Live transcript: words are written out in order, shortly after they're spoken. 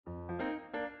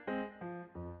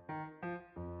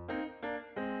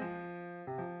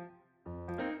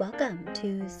Welcome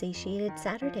to Satiated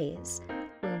Saturdays,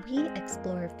 where we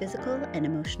explore physical and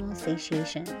emotional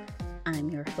satiation.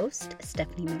 I'm your host,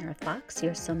 Stephanie Mara Fox,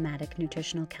 your somatic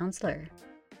nutritional counselor.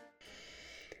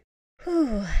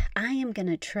 I am going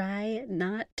to try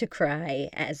not to cry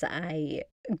as I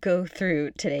go through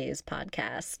today's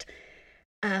podcast.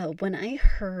 When I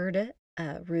heard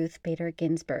Ruth Bader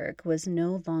Ginsburg was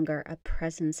no longer a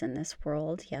presence in this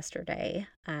world yesterday,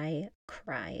 I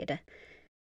cried.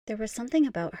 There was something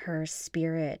about her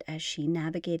spirit as she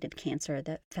navigated cancer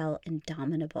that felt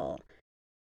indomitable.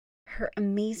 Her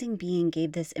amazing being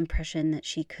gave this impression that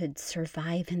she could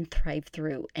survive and thrive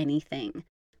through anything.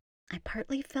 I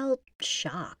partly felt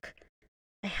shock.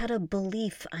 I had a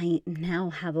belief I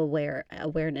now have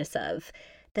awareness of,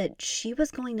 that she was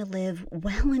going to live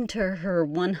well into her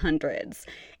 100s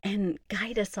and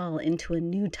guide us all into a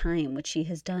new time, which she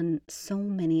has done so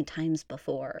many times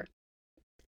before.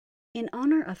 In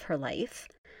honor of her life,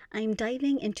 I'm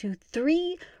diving into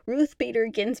 3 Ruth Bader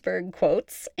Ginsburg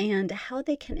quotes and how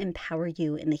they can empower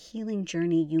you in the healing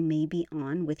journey you may be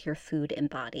on with your food and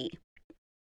body.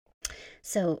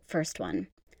 So, first one,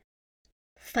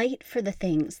 fight for the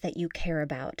things that you care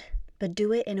about, but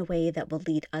do it in a way that will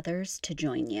lead others to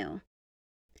join you.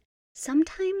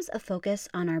 Sometimes a focus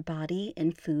on our body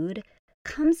and food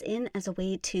comes in as a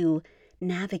way to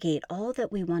navigate all that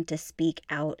we want to speak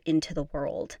out into the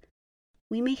world.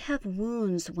 We may have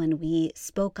wounds when we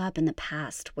spoke up in the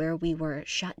past where we were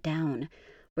shut down,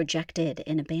 rejected,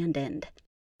 and abandoned.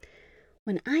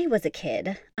 When I was a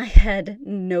kid, I had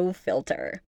no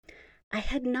filter. I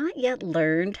had not yet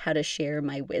learned how to share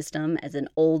my wisdom as an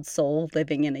old soul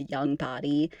living in a young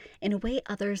body in a way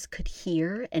others could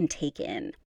hear and take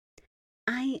in.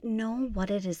 I know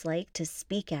what it is like to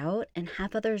speak out and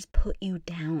have others put you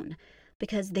down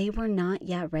because they were not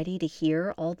yet ready to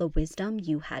hear all the wisdom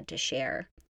you had to share.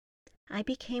 I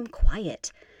became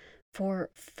quiet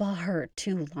for far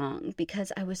too long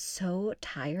because I was so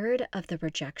tired of the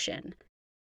rejection.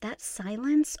 That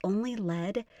silence only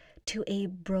led to a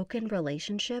broken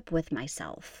relationship with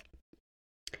myself.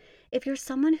 If you're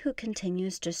someone who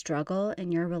continues to struggle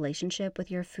in your relationship with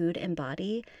your food and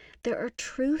body, there are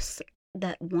truths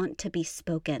that want to be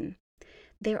spoken.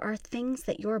 There are things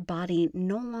that your body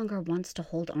no longer wants to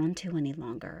hold on to any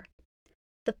longer.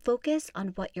 The focus on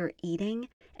what you're eating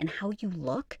and how you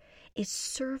look is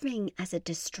serving as a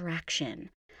distraction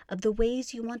of the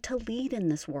ways you want to lead in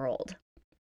this world.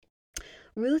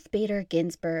 Ruth Bader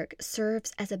Ginsburg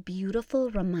serves as a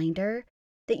beautiful reminder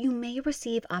that you may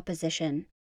receive opposition.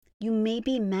 You may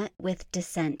be met with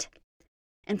dissent.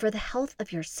 And for the health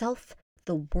of yourself,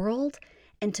 the world,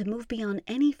 and to move beyond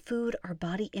any food or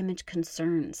body image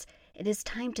concerns, it is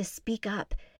time to speak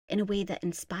up in a way that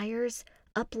inspires,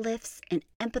 uplifts, and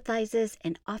empathizes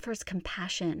and offers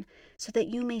compassion so that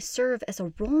you may serve as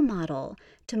a role model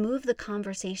to move the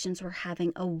conversations we're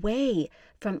having away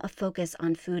from a focus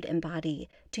on food and body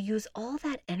to use all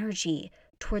that energy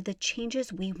toward the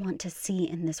changes we want to see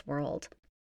in this world.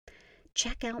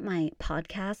 Check out my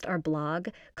podcast or blog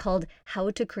called How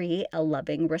to Create a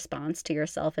Loving Response to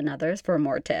Yourself and Others for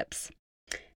more tips.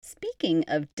 Speaking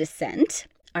of dissent,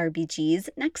 RBG's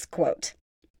next quote.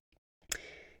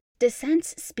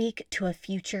 Dissents speak to a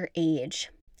future age.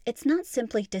 It's not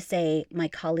simply to say my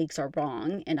colleagues are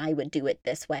wrong and I would do it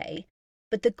this way,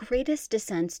 but the greatest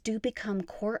dissents do become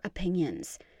core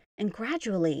opinions, and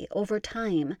gradually, over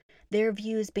time, their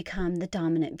views become the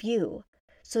dominant view.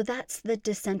 So that's the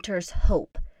dissenter's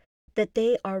hope, that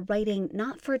they are writing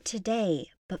not for today,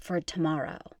 but for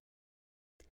tomorrow.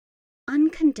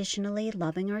 Unconditionally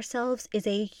loving ourselves is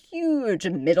a huge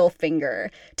middle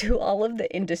finger to all of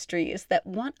the industries that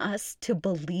want us to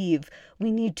believe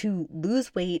we need to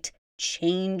lose weight,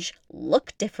 change,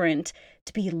 look different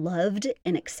to be loved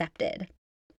and accepted.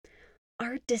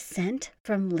 Our dissent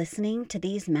from listening to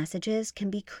these messages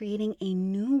can be creating a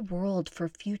new world for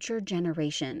future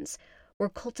generations. We're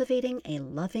cultivating a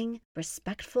loving,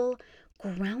 respectful,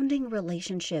 grounding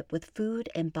relationship with food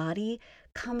and body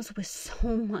comes with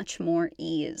so much more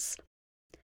ease.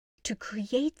 To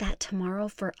create that tomorrow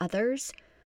for others,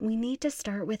 we need to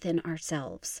start within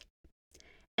ourselves.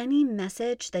 Any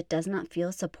message that does not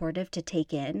feel supportive to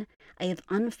take in, I have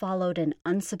unfollowed and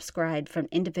unsubscribed from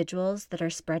individuals that are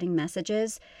spreading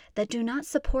messages that do not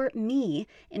support me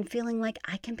in feeling like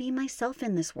I can be myself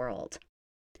in this world.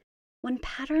 When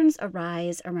patterns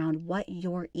arise around what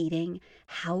you're eating,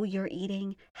 how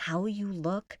you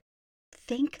look,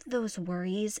 thank those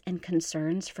worries and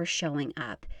concerns for showing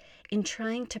up in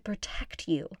trying to protect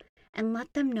you and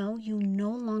let them know you no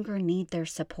longer need their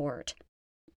support.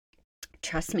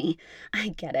 Trust me, I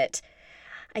get it.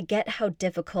 I get how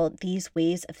difficult these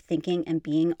ways of thinking and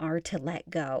being are to let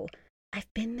go.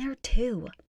 I've been there too.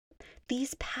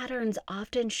 These patterns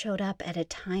often showed up at a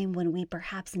time when we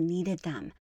perhaps needed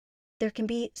them. There can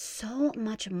be so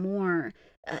much more,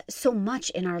 so much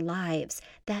in our lives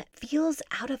that feels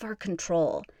out of our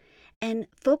control. And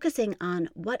focusing on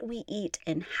what we eat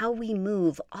and how we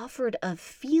move offered a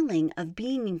feeling of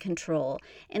being in control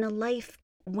in a life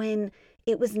when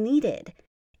it was needed,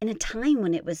 in a time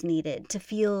when it was needed to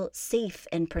feel safe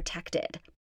and protected.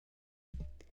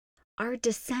 Our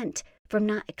descent from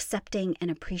not accepting and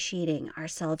appreciating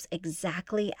ourselves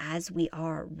exactly as we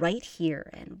are right here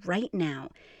and right now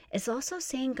is also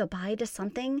saying goodbye to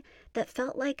something that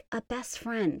felt like a best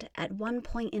friend at one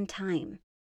point in time.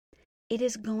 It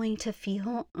is going to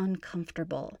feel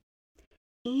uncomfortable.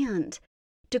 And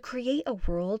to create a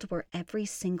world where every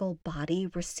single body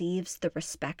receives the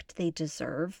respect they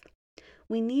deserve,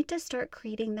 we need to start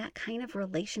creating that kind of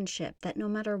relationship that no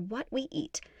matter what we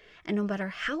eat, and no matter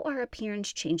how our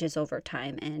appearance changes over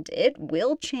time, and it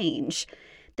will change,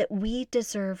 that we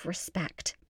deserve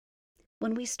respect.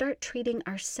 When we start treating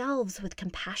ourselves with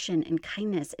compassion and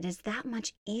kindness, it is that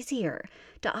much easier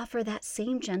to offer that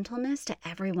same gentleness to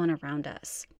everyone around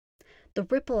us. The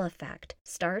ripple effect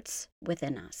starts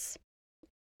within us.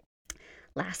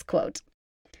 Last quote.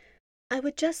 I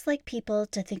would just like people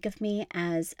to think of me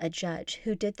as a judge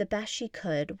who did the best she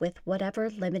could with whatever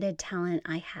limited talent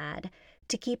I had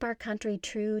to keep our country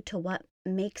true to what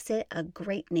makes it a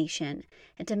great nation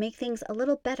and to make things a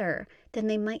little better than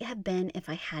they might have been if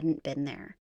I hadn't been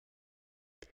there.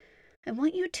 I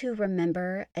want you to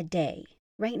remember a day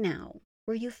right now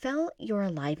where you felt your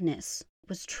aliveness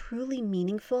was truly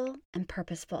meaningful and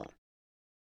purposeful.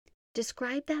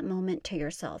 Describe that moment to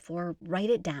yourself or write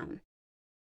it down.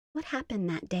 What happened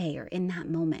that day or in that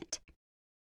moment?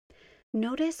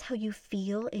 Notice how you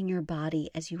feel in your body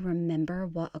as you remember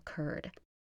what occurred.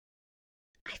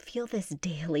 I feel this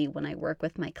daily when I work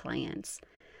with my clients.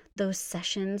 Those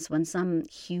sessions when some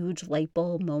huge light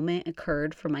bulb moment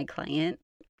occurred for my client.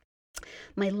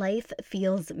 My life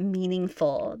feels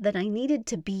meaningful, that I needed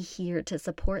to be here to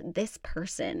support this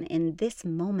person in this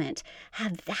moment,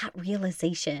 have that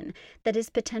realization that is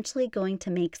potentially going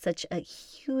to make such a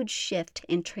huge shift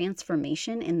and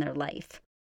transformation in their life.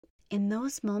 In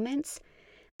those moments,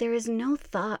 there is no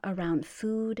thought around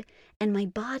food, and my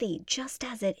body, just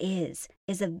as it is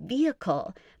a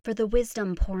vehicle for the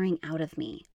wisdom pouring out of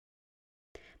me.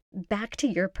 Back to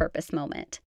your purpose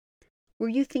moment. Were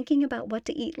you thinking about what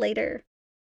to eat later?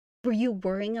 Were you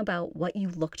worrying about what you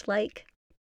looked like?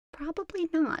 Probably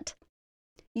not.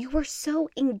 You were so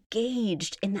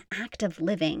engaged in the act of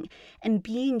living and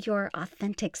being your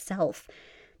authentic self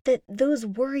that those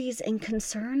worries and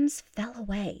concerns fell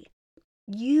away.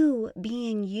 You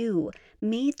being you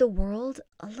made the world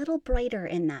a little brighter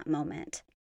in that moment.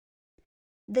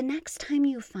 The next time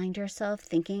you find yourself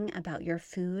thinking about your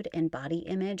food and body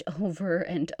image over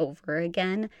and over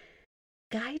again,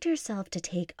 guide yourself to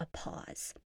take a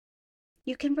pause.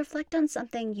 You can reflect on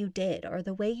something you did or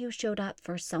the way you showed up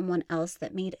for someone else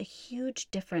that made a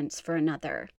huge difference for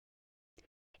another.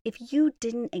 If you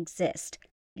didn't exist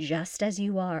just as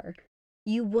you are,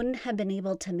 you wouldn't have been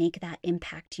able to make that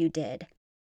impact you did.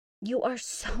 You are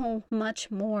so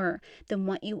much more than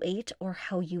what you ate or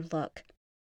how you look.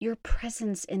 Your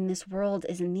presence in this world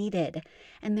is needed,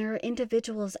 and there are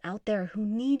individuals out there who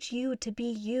need you to be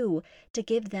you, to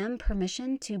give them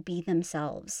permission to be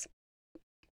themselves.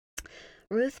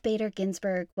 Ruth Bader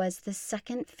Ginsburg was the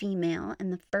second female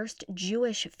and the first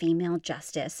Jewish female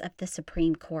justice of the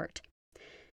Supreme Court.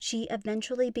 She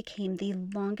eventually became the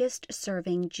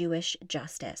longest-serving Jewish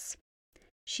justice.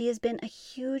 She has been a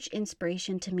huge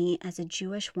inspiration to me as a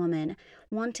Jewish woman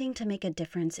wanting to make a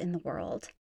difference in the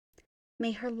world.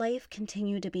 May her life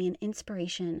continue to be an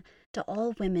inspiration to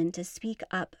all women to speak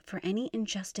up for any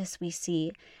injustice we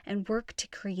see and work to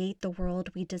create the world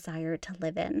we desire to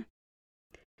live in.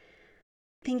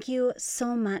 Thank you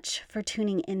so much for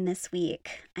tuning in this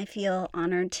week. I feel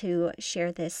honored to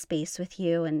share this space with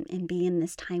you and be in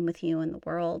this time with you in the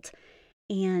world.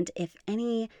 And if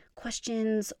any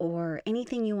questions or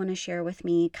anything you want to share with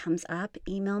me comes up,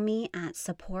 email me at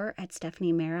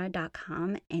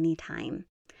support@stephaniemera.com anytime.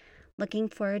 Looking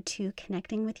forward to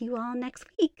connecting with you all next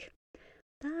week.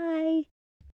 Bye.